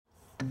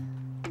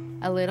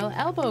A little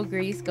elbow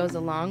grease goes a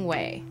long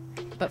way.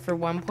 But for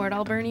one Port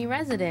Alberni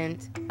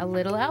resident, a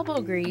little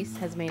elbow grease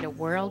has made a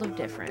world of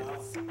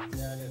difference.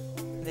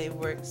 They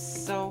worked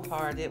so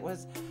hard. It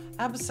was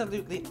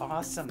absolutely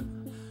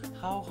awesome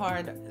how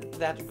hard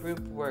that group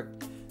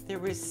worked. There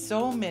were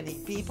so many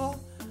people.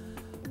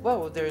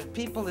 Whoa, there's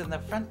people in the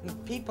front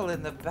and people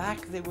in the back.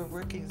 They were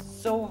working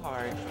so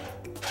hard.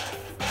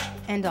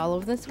 And all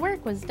of this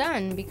work was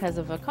done because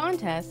of a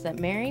contest that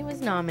Mary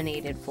was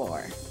nominated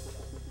for.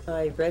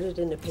 I read it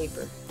in the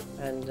paper,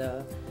 and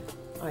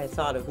I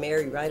thought of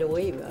Mary right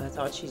away. I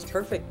thought she's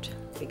perfect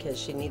because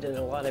she needed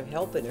a lot of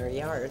help in her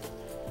yard.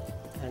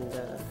 And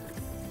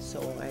so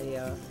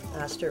I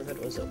asked her if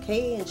it was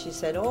okay, and she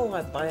said,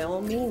 oh, by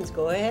all means,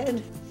 go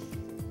ahead.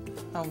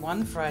 On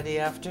one Friday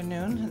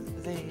afternoon,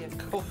 the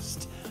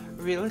Coast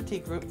Realty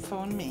group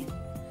phoned me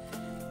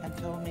and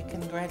told me,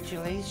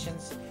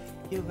 congratulations,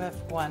 you have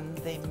won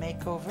the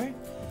makeover.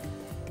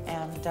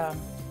 And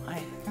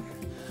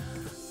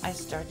I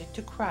started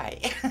to cry.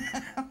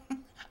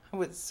 I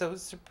was so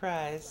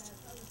surprised.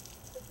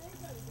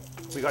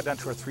 We got down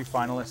to our 3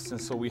 finalists,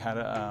 and so we had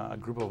a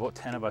group of about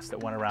 10 of us that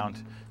went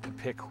around to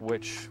pick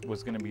which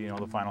was going to be,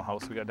 the final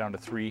house. We got down to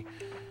 3,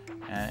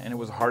 and it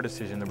was a hard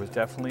decision. There was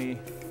definitely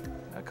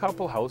a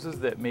couple houses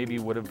that maybe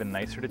would have been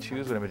nicer to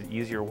choose, would have been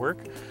easier work.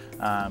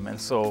 And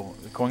so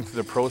going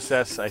through the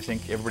process, I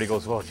think everybody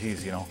goes, well,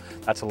 geez,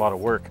 that's a lot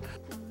of work.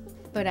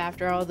 But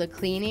after all the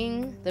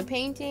cleaning, the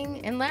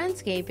painting, and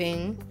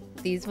landscaping,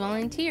 these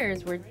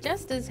volunteers were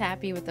just as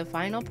happy with the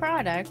final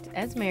product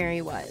as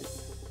Mary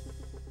was.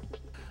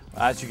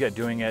 As you get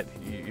doing it,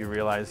 you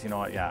realize,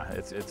 yeah,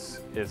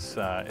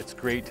 it's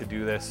great to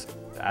do this.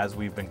 As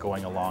we've been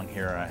going along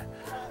here,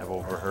 I've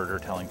overheard her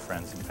telling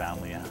friends and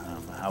family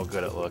how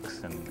good it looks,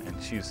 and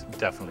she's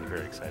definitely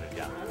very excited,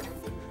 yeah.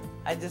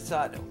 I just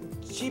thought,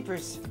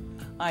 jeepers,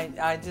 I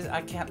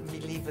can't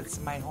believe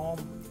it's my home.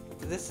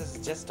 This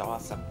is just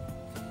awesome.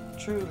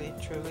 Truly,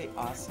 truly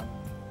awesome.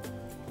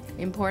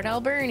 In Port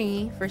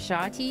Alberni, for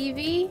Shaw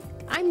TV,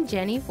 I'm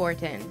Jenny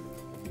Fortin.